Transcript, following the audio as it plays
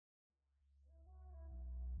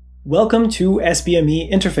Welcome to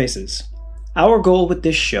SBME Interfaces. Our goal with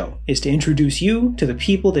this show is to introduce you to the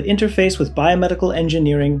people that interface with biomedical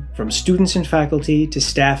engineering, from students and faculty to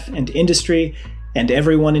staff and industry, and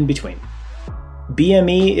everyone in between.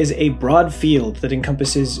 BME is a broad field that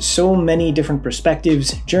encompasses so many different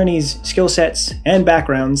perspectives, journeys, skill sets, and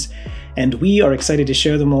backgrounds, and we are excited to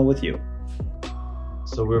share them all with you.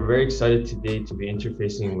 So we're very excited today to be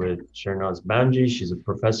interfacing with Shehnaz Bamji. She's a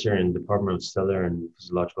professor in the Department of Cellular and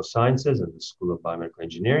Physiological Sciences at the School of Biomedical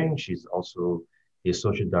Engineering. She's also the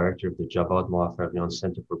Associate Director of the Javad Moafarqian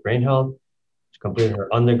Center for Brain Health. She completed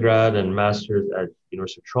her undergrad and master's at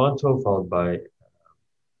University of Toronto, followed by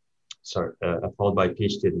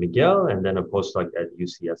PhD at McGill, and then a postdoc at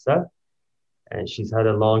UCSF. And she's had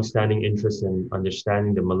a long-standing interest in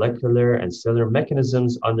understanding the molecular and cellular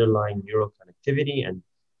mechanisms underlying neural connectivity and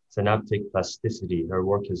synaptic plasticity. Her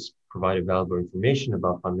work has provided valuable information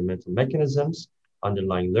about fundamental mechanisms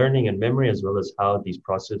underlying learning and memory, as well as how these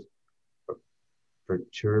processes are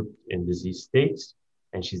perturbed in disease states.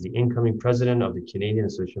 And she's the incoming president of the Canadian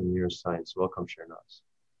Association of Neuroscience. Welcome, Shehnaz.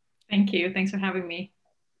 Thank you. Thanks for having me.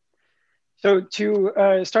 So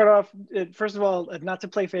to start off, first of all, not to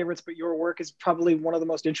play favorites, but your work is probably one of the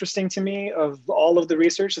most interesting to me of all of the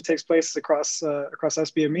research that takes place across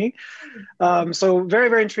SBME. So very,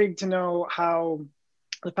 very intrigued to know how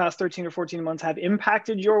the past 13 or 14 months have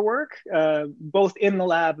impacted your work, both in the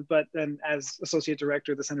lab, but then as Associate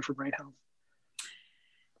Director of the Center for Brain Health.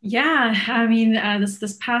 Yeah, I mean,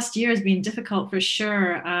 this past year has been difficult for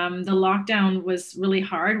sure. The lockdown was really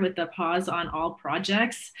hard with the pause on all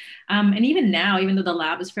projects. And even now, even though the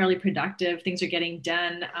lab is fairly productive, things are getting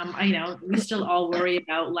done. We still all worry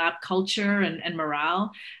about lab culture and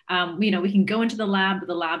morale. We can go into the lab, but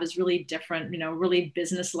the lab is really different, really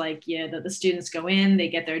business-like. Yeah, the students go in, they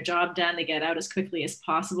get their job done, they get out as quickly as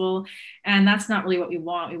possible. And that's not really what we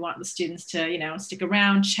want. We want the students to, stick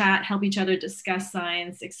around, chat, help each other discuss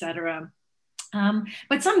science, etc.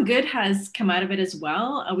 But some good has come out of it as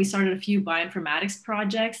well. We started a few bioinformatics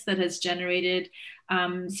projects that has generated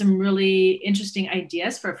some really interesting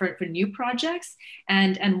ideas for new projects.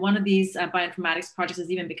 And one of these bioinformatics projects has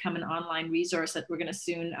even become an online resource that we're going to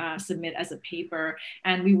soon submit as a paper.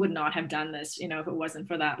 And we would not have done this, if it wasn't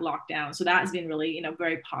for that lockdown. So that has been really,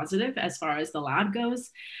 very positive as far as the lab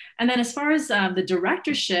goes. And then as far as the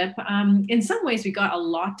directorship, in some ways we got a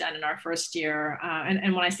lot done in our first year.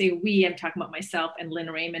 And when I say we, I'm talking about myself and Lynn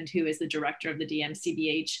Raymond, who is the director of the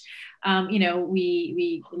DMCBH.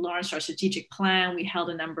 We launched our strategic plan. We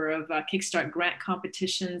held a number of Kickstart grant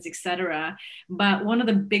competitions, etc. But one of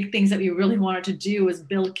the big things that we really wanted to do was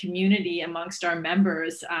build community amongst our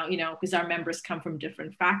members, because our members come from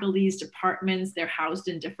different faculties, departments, they're housed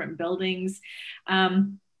in different buildings.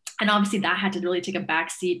 And obviously that had to really take a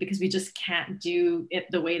back seat because we just can't do it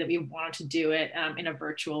the way that we wanted to do it in a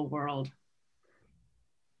virtual world.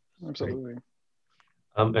 Absolutely.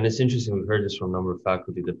 And it's interesting, we've heard this from a number of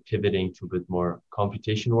faculty, the pivoting to a bit more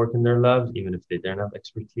computation work in their labs, even if they don't have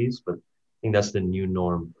expertise, but I think that's the new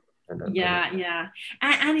norm. Yeah.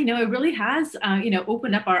 And it really has,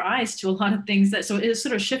 opened up our eyes to a lot of things so it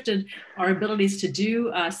sort of shifted our abilities to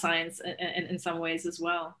do science in some ways as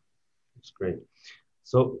well. That's great.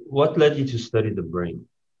 So what led you to study the brain?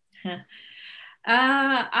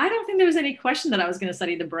 I don't think there was any question that I was going to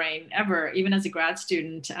study the brain ever, even as a grad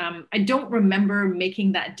student. I don't remember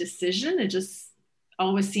making that decision. It just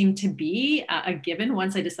always seemed to be a given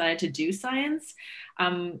once I decided to do science.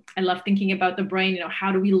 I love thinking about the brain,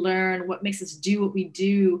 how do we learn? What makes us do what we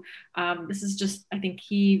do? This is just, I think,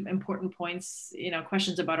 key important points,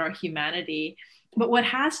 questions about our humanity. But what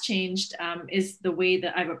has changed is the way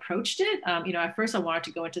that I've approached it. At first I wanted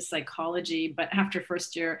to go into psychology, but after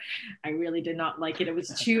first year, I really did not like it. It was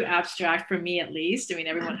too abstract for me, at least. I mean,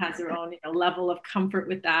 everyone has their own level of comfort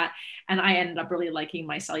with that. And I ended up really liking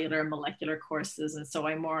my cellular and molecular courses. And so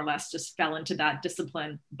I more or less just fell into that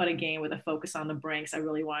discipline, but again, with a focus on the brain, because I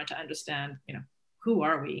really wanted to understand, who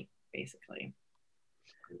are we, basically.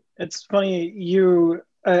 It's funny,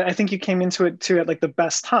 I think you came into it too at like the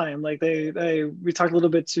best time. Like we talked a little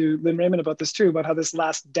bit to Lynn Raymond about this too, about how this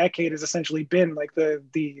last decade has essentially been like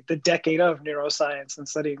the decade of neuroscience and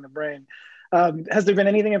studying the brain. Has there been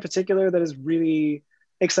anything in particular that has really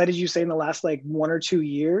excited you, say, in the last like 1 or 2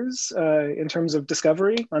 years in terms of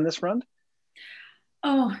discovery on this front?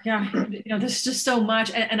 Oh yeah, there's just so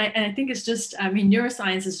much, and I think it's just,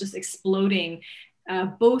 neuroscience is just exploding.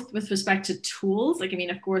 Both with respect to tools,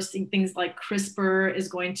 of course, things like CRISPR is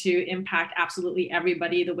going to impact absolutely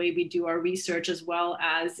everybody, the way we do our research, as well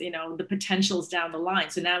as, the potentials down the line.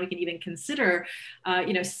 So now we can even consider,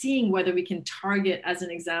 seeing whether we can target, as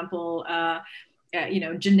an example,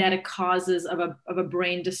 genetic causes of a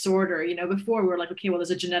brain disorder. Before we were like, okay, well,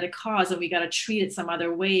 there's a genetic cause and we got to treat it some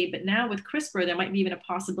other way. But now with CRISPR, there might be even a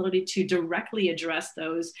possibility to directly address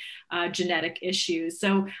those genetic issues.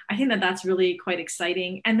 So I think that that's really quite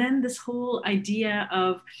exciting. And then this whole idea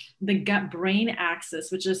of the gut-brain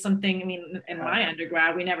axis, which is something, I mean, in my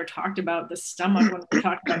undergrad, we never talked about the stomach when we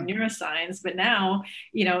talked about neuroscience, but now,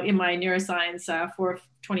 in my neuroscience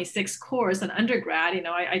 426 course in undergrad,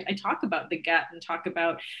 I talk about the gut and talk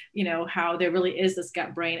about, how there really is this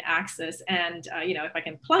gut-brain axis. And, if I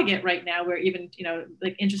can plug it right now, we're even,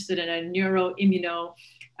 like interested in a neuroimmuno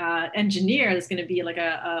engineer. That's going to be like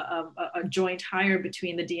a joint hire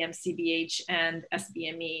between the DMCBH and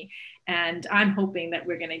SBME. And I'm hoping that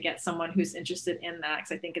we're going to get someone who's interested in that,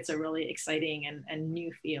 because I think it's a really exciting and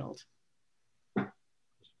new field.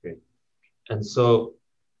 Great. And so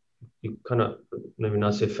you kind of, maybe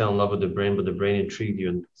not say fell in love with the brain, but the brain intrigued you.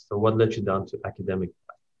 And so what led you down to academia?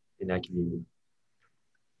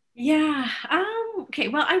 Yeah. Okay.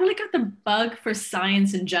 Well, I really got the bug for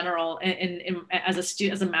science in general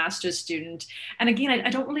as a master's student. And again, I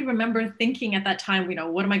don't really remember thinking at that time,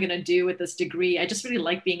 what am I going to do with this degree? I just really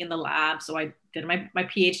like being in the lab. So I did my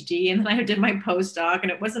PhD, and then I did my postdoc.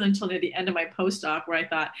 And it wasn't until near the end of my postdoc where I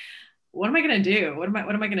thought, what am I going to do? What am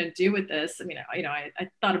I going to do with this? I mean, I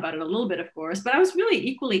thought about it a little bit, of course, but I was really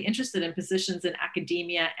equally interested in positions in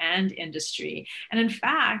academia and industry. And in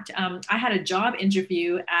fact, I had a job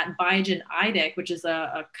interview at Biogen Idec, which is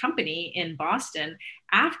a company in Boston,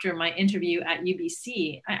 after my interview at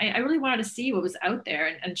UBC. I really wanted to see what was out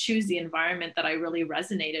there and choose the environment that I really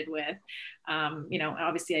resonated with.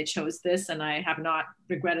 Obviously I chose this, and I have not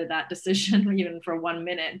regretted that decision even for 1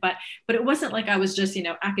 minute, but it wasn't like I was just,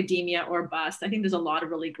 academia or bust. I think there's a lot of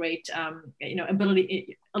really great,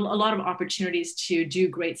 ability, a lot of opportunities to do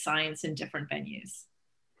great science in different venues.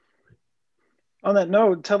 On that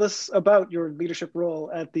note, tell us about your leadership role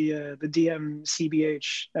at the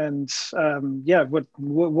DMCBH, and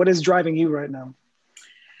what is driving you right now?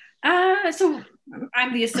 So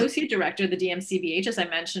I'm the associate director of the DMCBH, as I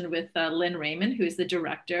mentioned, with Lynn Raymond, who is the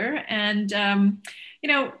director. And,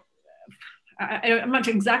 I'm not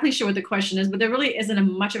exactly sure what the question is, but there really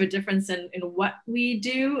isn't much of a difference in what we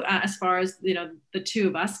do as far as, the two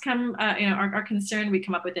of us are concerned. We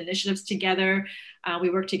come up with initiatives together.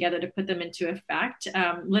 We work together to put them into effect.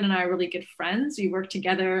 Lynn and I are really good friends. We work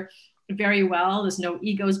together very well. There's no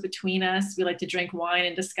egos between us. We like to drink wine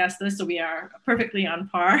and discuss this, so we are perfectly on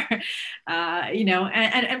par.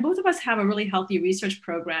 And both of us have a really healthy research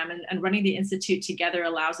program, and running the Institute together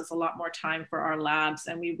allows us a lot more time for our labs,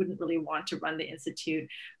 and we wouldn't really want to run the Institute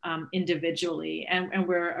individually. And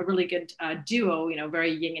we're a really good duo,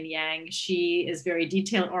 very yin and yang. She is very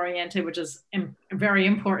detail oriented, which is very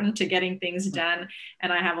important to getting things done.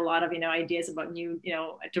 And I have a lot of, ideas about new,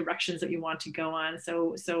 directions that we want to go on.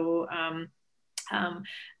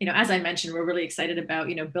 As I mentioned, we're really excited about,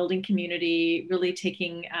 building community, really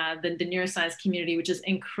taking the neuroscience community, which is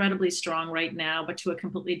incredibly strong right now, but to a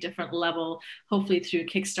completely different level, hopefully through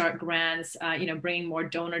Kickstart grants, bringing more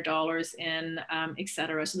donor dollars in, et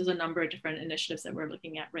cetera. So there's a number of different initiatives that we're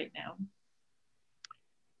looking at right now.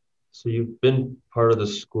 So you've been part of the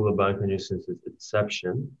School of Bioengineering since its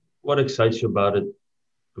inception. What excites you about it,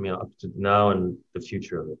 up to now and the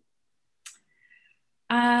future of it?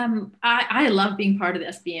 I love being part of the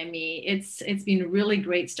SBME. It's been really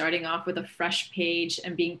great starting off with a fresh page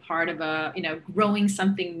and being part of growing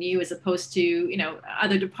something new, as opposed to,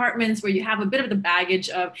 other departments where you have a bit of the baggage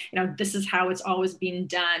of, this is how it's always been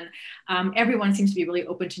done. Everyone seems to be really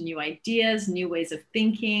open to new ideas, new ways of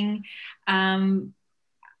thinking.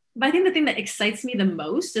 But I think the thing that excites me the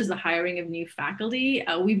most is the hiring of new faculty.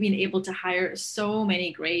 We've been able to hire so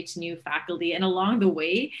many great new faculty. And along the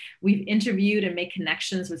way, we've interviewed and made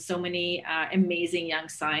connections with so many amazing young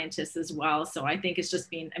scientists as well. So I think it's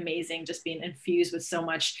just been amazing, just being infused with so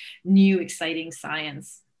much new, exciting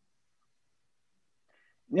science.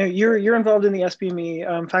 You're involved in the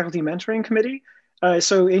SBME Faculty Mentoring Committee.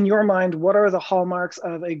 So in your mind, what are the hallmarks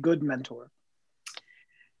of a good mentor?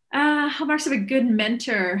 Hallmarks of a good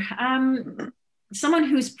mentor, someone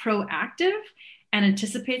who's proactive and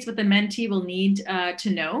anticipates what the mentee will need to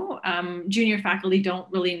know. Junior faculty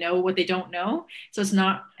don't really know what they don't know. So it's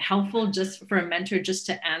not helpful just for a mentor just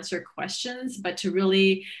to answer questions, but to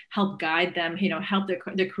really help guide them, help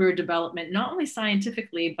their career development, not only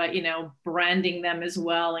scientifically, but, branding them as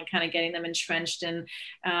well, and kind of getting them entrenched in,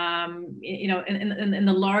 in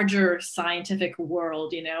the larger scientific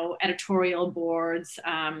world, editorial boards,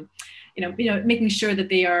 making sure that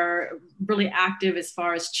they are really active as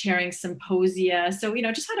far as chairing symposia. So,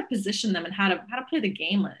 just how to position them and how to play the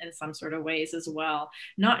game in some sort of ways as well.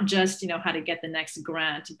 Not just, how to get the next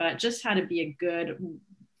grant, but just how to be a good,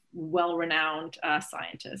 well-renowned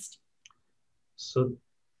scientist. So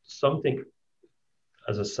something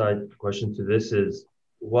as a side question to this is,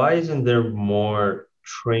 why isn't there more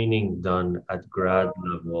training done at grad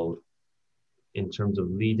level in terms of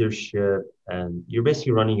leadership? And you're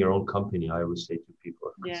basically running your own company, I always say to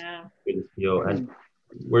people. Yeah. And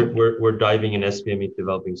we're diving in SBME,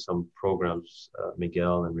 developing some programs,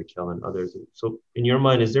 Miguel and Raquel and others. So in your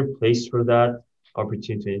mind, is there a place for that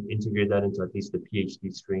opportunity to integrate that into at least the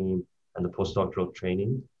PhD stream and the postdoctoral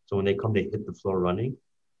training? So when they come, they hit the floor running?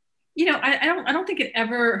 I don't think it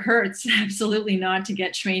ever hurts, absolutely not, to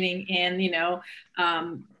get training in,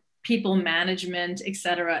 people management, et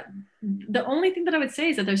cetera. The only thing that I would say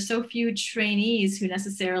is that there's so few trainees who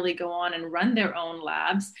necessarily go on and run their own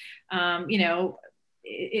labs, and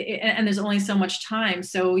there's only so much time.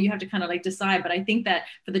 So you have to kind of decide. But I think that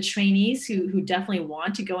for the trainees who definitely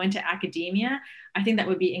want to go into academia, I think that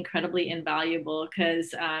would be incredibly invaluable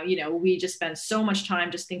because, we just spend so much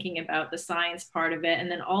time just thinking about the science part of it. And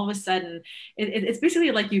then all of a sudden, it's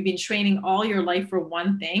basically like you've been training all your life for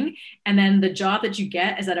one thing. And then the job that you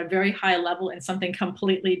get is at a very high level in something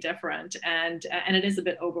completely different. And it is a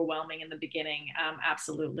bit overwhelming in the beginning.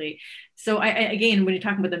 Absolutely. So again, when you're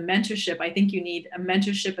talking about the mentorship, I think you need a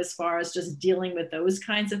mentorship as far as just dealing with those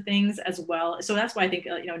kinds of things as well. So that's why I think,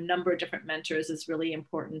 a number of different mentors is really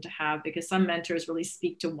important to have, because some mentors really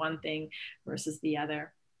speak to one thing versus the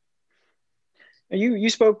other. You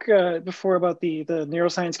spoke before about the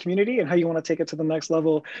neuroscience community and how you want to take it to the next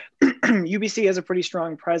level. UBC has a pretty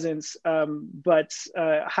strong presence, but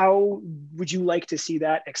how would you like to see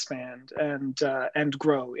that expand and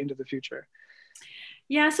grow into the future?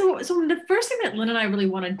 Yeah, so the first thing that Lynn and I really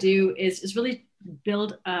want to do is really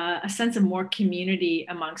build a sense of more community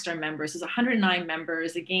amongst our members. There's 109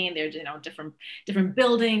 members. Again, they're different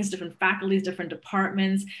buildings, different faculties, different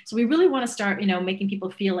departments. So we really want to start making people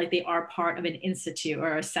feel like they are part of an institute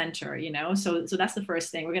or a center. So that's the first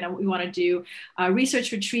thing. We want to do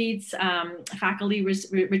research retreats, faculty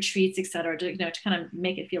retreats, et cetera, to kind of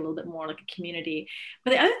make it feel a little bit more like a community.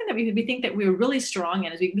 But the other thing that we think that we're really strong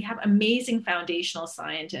in is we have amazing foundational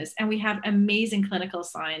scientists and we have amazing clinical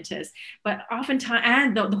scientists, but often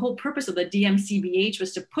and the whole purpose of the DMCBH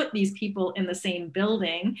was to put these people in the same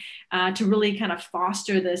building to really kind of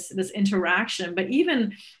foster this interaction. But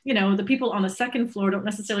even, the people on the second floor don't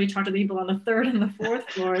necessarily talk to the people on the third and the fourth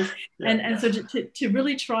floors. So to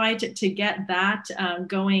really try to get that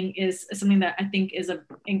going is something that I think is of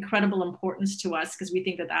incredible importance to us, because we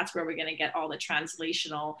think that that's where we're going to get all the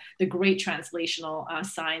great translational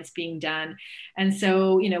science being done. And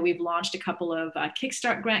so, we've launched a couple of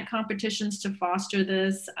Kickstart grant competitions to foster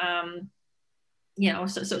this. So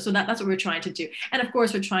that's what we're trying to do. And of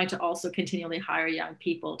course, we're trying to also continually hire young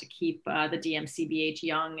people to keep the DMCBH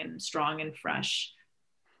young and strong and fresh.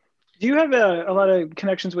 Do you have a lot of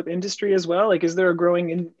connections with industry as well? Is there a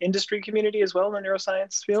growing industry community as well in the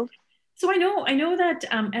neuroscience field? So I know that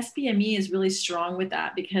SBME is really strong with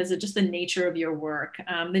that because of just the nature of your work.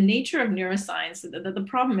 The nature of neuroscience, the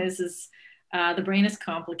problem is the brain is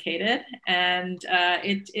complicated, and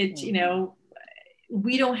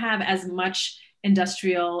we don't have as much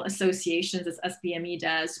industrial associations as SBME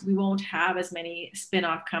does. We won't have as many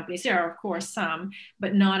spin-off companies. There are, of course, some,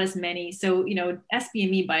 but not as many. So,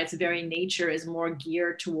 SBME by its very nature is more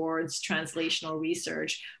geared towards translational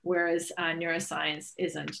research, whereas neuroscience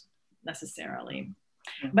isn't necessarily.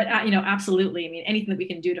 But, absolutely. I mean, anything that we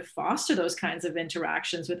can do to foster those kinds of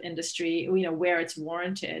interactions with industry, where it's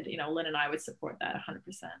warranted, Lynn and I would support that 100%.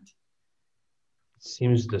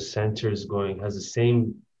 Seems the center has the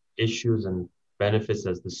same issues and benefits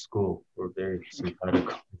as the school. We're very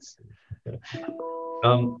simpatico.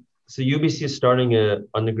 So UBC is starting an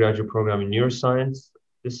undergraduate program in neuroscience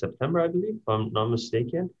this September, I believe, if I'm not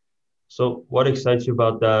mistaken. So what excites you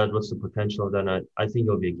about that? What's the potential of that? I think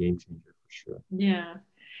it'll be a game changer for sure.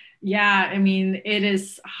 Yeah, I mean, it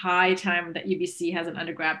is high time that UBC has an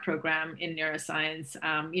undergrad program in neuroscience.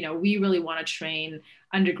 We really want to train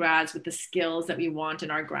undergrads with the skills that we want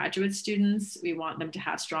in our graduate students. We want them to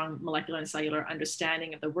have strong molecular and cellular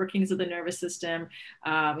understanding of the workings of the nervous system,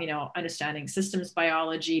 understanding systems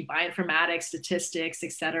biology, bioinformatics, statistics,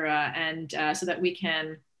 et cetera. And so that we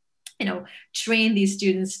can train these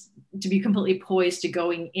students to be completely poised to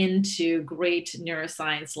going into great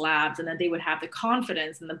neuroscience labs, and then they would have the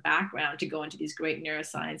confidence and the background to go into these great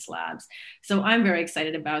neuroscience labs. So I'm very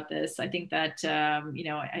excited about this. I think that, I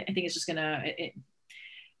think it's just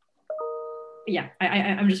yeah,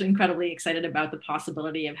 I'm just incredibly excited about the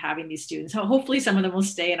possibility of having these students. Hopefully some of them will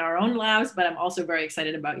stay in our own labs, but I'm also very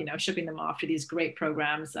excited about, shipping them off to these great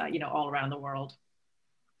programs, all around the world.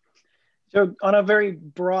 So on a very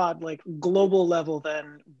broad, like global level,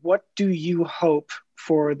 then what do you hope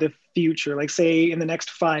for the future? Like say in the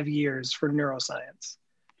next 5 years for neuroscience?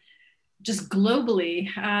 Just globally,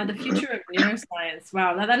 the future of neuroscience.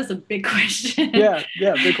 Wow, that is a big question. Yeah,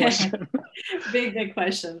 big question. big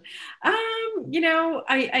question. I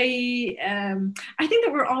think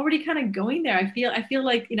that we're already kind of going there. I feel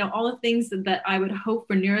like, all the things that I would hope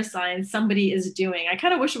for neuroscience, somebody is doing. I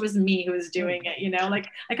kind of wish it was me who was doing it, like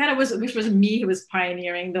I kind of wish it was me who was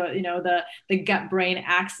pioneering the gut brain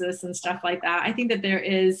axis and stuff like that. I think that there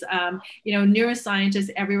is,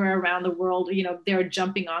 neuroscientists everywhere around the world, they're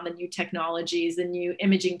jumping on the new technologies, the new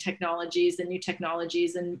imaging technologies, the new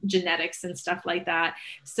technologies and genetics and stuff like that.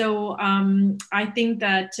 So I think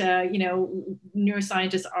that,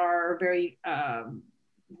 neuroscientists are very,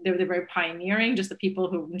 they're very pioneering, just the people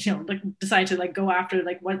who, decide to go after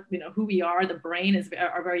what, who we are. The brain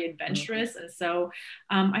are very adventurous. And so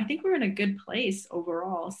I think we're in a good place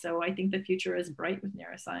overall. So I think the future is bright with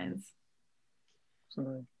neuroscience.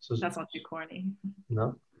 So that's not too corny.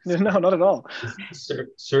 No? No, not at all.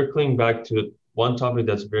 Circling back to one topic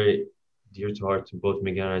that's very dear to heart to both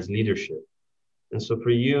Miguel and I is leadership. And so for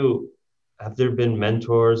you, have there been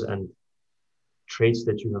mentors and traits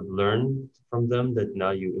that you have learned from them that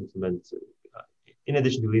now you implement, in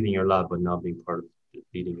addition to leading your lab, but now being part of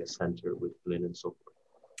leading a center with Lynn and so forth?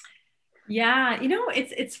 Yeah,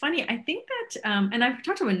 it's funny. I think that, and I've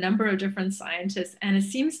talked to a number of different scientists, and it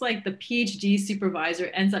seems like the PhD supervisor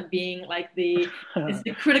ends up being like it's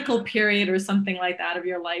the critical period or something like that of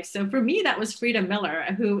your life. So for me, that was Frida Miller,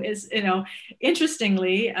 who is,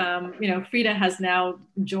 interestingly, Frida has now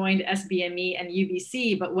joined SBME and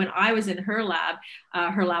UBC, but when I was in her lab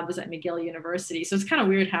was at McGill University. So it's kind of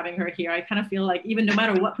weird having her here. I kind of feel like even no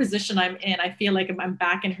matter what position I'm in, I feel like I'm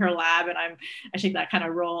back in her lab, and I take that kind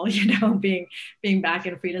of role, being back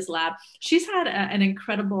in Frida's lab. She's had an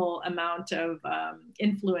incredible amount of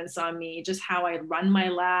influence on me, just how I run my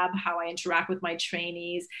lab, how I interact with my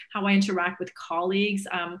trainees, how I interact with colleagues.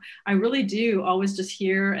 I really do always just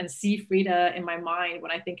hear and see Frida in my mind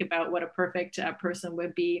when I think about what a perfect person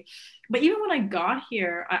would be. But even when I got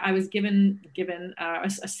here, I was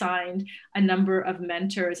assigned a number of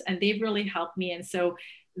mentors, and they've really helped me. And so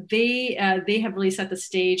they have really set the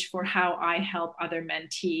stage for how I help other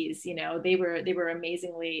mentees. They were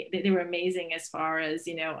amazing as far as,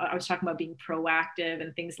 I was talking about being proactive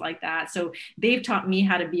and things like that. So they've taught me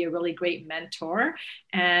how to be a really great mentor,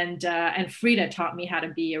 and Frida taught me how to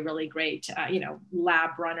be a really great,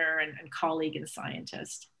 lab runner and colleague and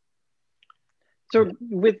scientist. So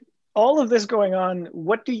with all of this going on,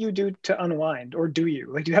 what do you do to unwind, or do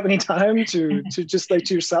you do you have any time to just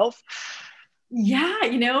to yourself? Yeah,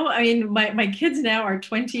 I mean, my kids now are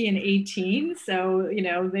 20 and 18, so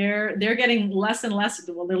they're getting less and less.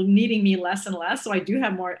 Well, they're needing me less and less, so I do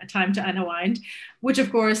have more time to unwind, which of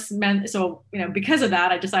course meant, so because of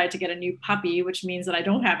that, I decided to get a new puppy, which means that I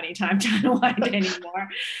don't have any time to unwind anymore.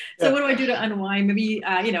 So what do I do to unwind? Maybe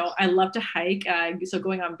I love to hike, so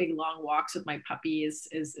going on big long walks with my puppy is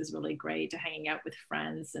really great. Hanging out with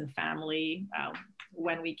friends and family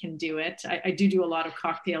when we can do it. I do a lot of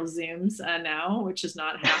cocktail Zooms now, which is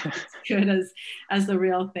not half as good as the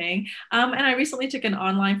real thing. And I recently took an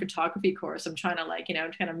online photography course. I'm trying to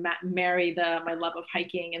marry my love of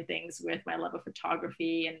hiking and things with my love of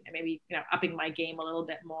photography, and maybe upping my game a little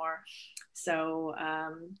bit more. So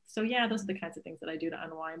yeah, those are the kinds of things that I do to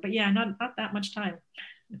unwind. But yeah, not that much time.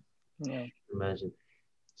 Yeah, imagine.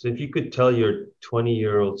 So if you could tell your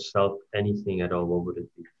 20-year-old self anything at all, what would it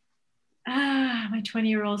be? My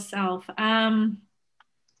 20-year-old self.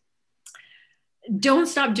 Don't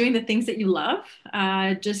stop doing the things that you love.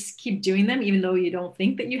 Just keep doing them, even though you don't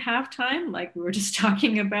think that you have time. Like we were just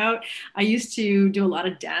talking about, I used to do a lot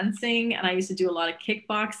of dancing, and I used to do a lot of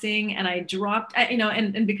kickboxing, and I dropped,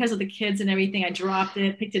 and because of the kids and everything, I dropped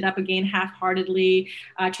it, picked it up again half-heartedly,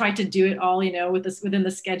 tried to do it all, within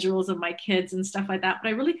the schedules of my kids and stuff like that. But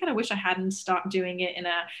I really kind of wish I hadn't stopped doing it in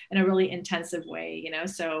a really intensive way,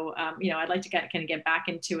 So, I'd like to get back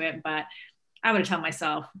into it, but I would tell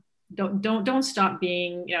myself, don't stop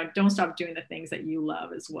don't stop doing the things that you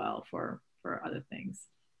love as well for other things.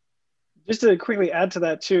 Just to quickly add to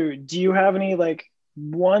that too, do you have any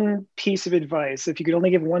one piece of advice, if you could only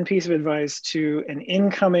give one piece of advice to an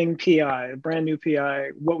incoming PI, a brand new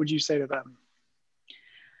PI, what would you say to them?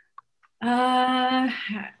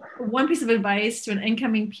 One piece of advice to an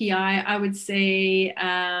incoming PI, I would say,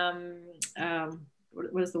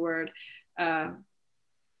 what is the word?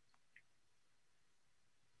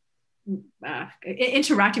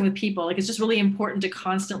 interacting with people. Like, it's just really important to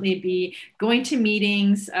constantly be going to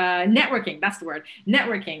meetings, networking. That's the word.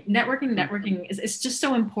 Networking is just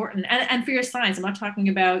so important. And for your science, I'm not talking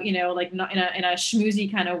about, like not in a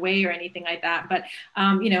schmoozy kind of way or anything like that. But,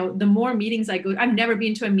 the more meetings I go, I've never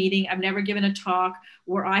been to a meeting, I've never given a talk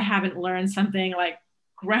where I haven't learned something like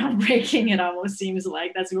groundbreaking. It almost seems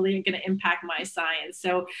like that's really going to impact my science.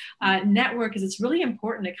 So network it's really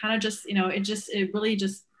important. It kind of just, it really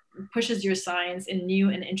just pushes your science in new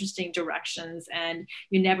and interesting directions, and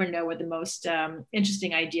you never know where the most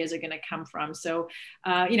interesting ideas are going to come from. So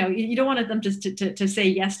you don't want them just to say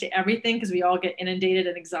yes to everything, because we all get inundated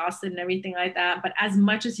and exhausted and everything like that. But as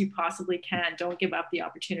much as you possibly can, don't give up the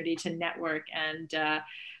opportunity to network and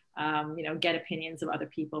get opinions of other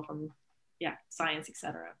people from science,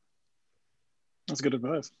 etc. That's good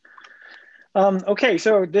advice. Okay,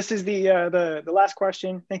 so this is the last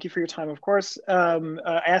question. Thank you for your time, of course.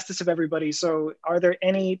 I asked this of everybody. So are there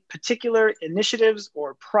any particular initiatives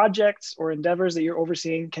or projects or endeavors that you're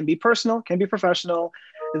overseeing, can be personal, can be professional,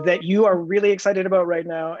 that you are really excited about right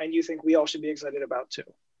now and you think we all should be excited about too?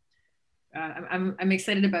 I'm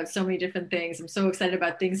excited about so many different things. I'm so excited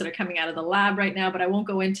about things that are coming out of the lab right now, but I won't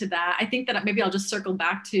go into that. I think that maybe I'll just circle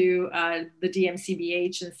back to the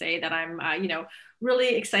DMCBH and say that I'm, really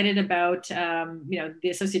excited about, the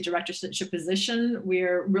associate directorship position.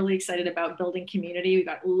 We're really excited about building community. We've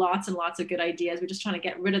got lots and lots of good ideas. We're just trying to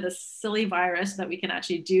get rid of this silly virus so that we can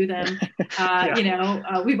actually do them.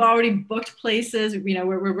 We've already booked places.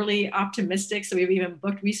 We're really optimistic. So we've even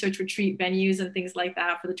booked research retreat venues and things like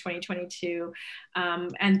that for the 2022.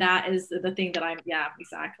 And that is the thing that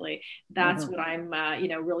exactly. That's what I'm,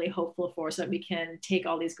 really hopeful for, so that we can take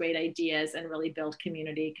all these great ideas and really build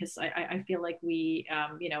community. Because I feel like we're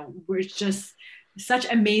just such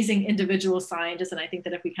amazing individual scientists. And I think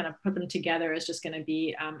that if we kind of put them together, it's just going to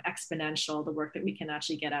be exponential, the work that we can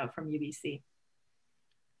actually get out from UBC.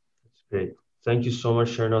 That's great. Thank you so much,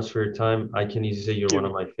 Shernos, for your time. I can easily say you're one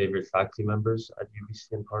of my favorite faculty members at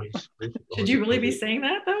UBC and Parley School. Should you really be saying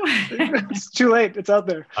that, though? It's too late. It's out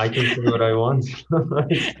there. I can say what I want.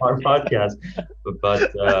 It's our podcast.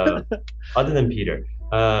 But other than Peter.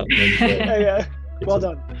 Well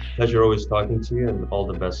done. Pleasure always talking to you, and all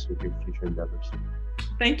the best with your future endeavors.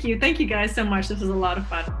 Thank you. Thank you guys so much. This was a lot of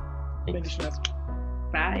fun. Thanks. Thank you,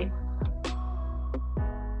 Shernos. Bye.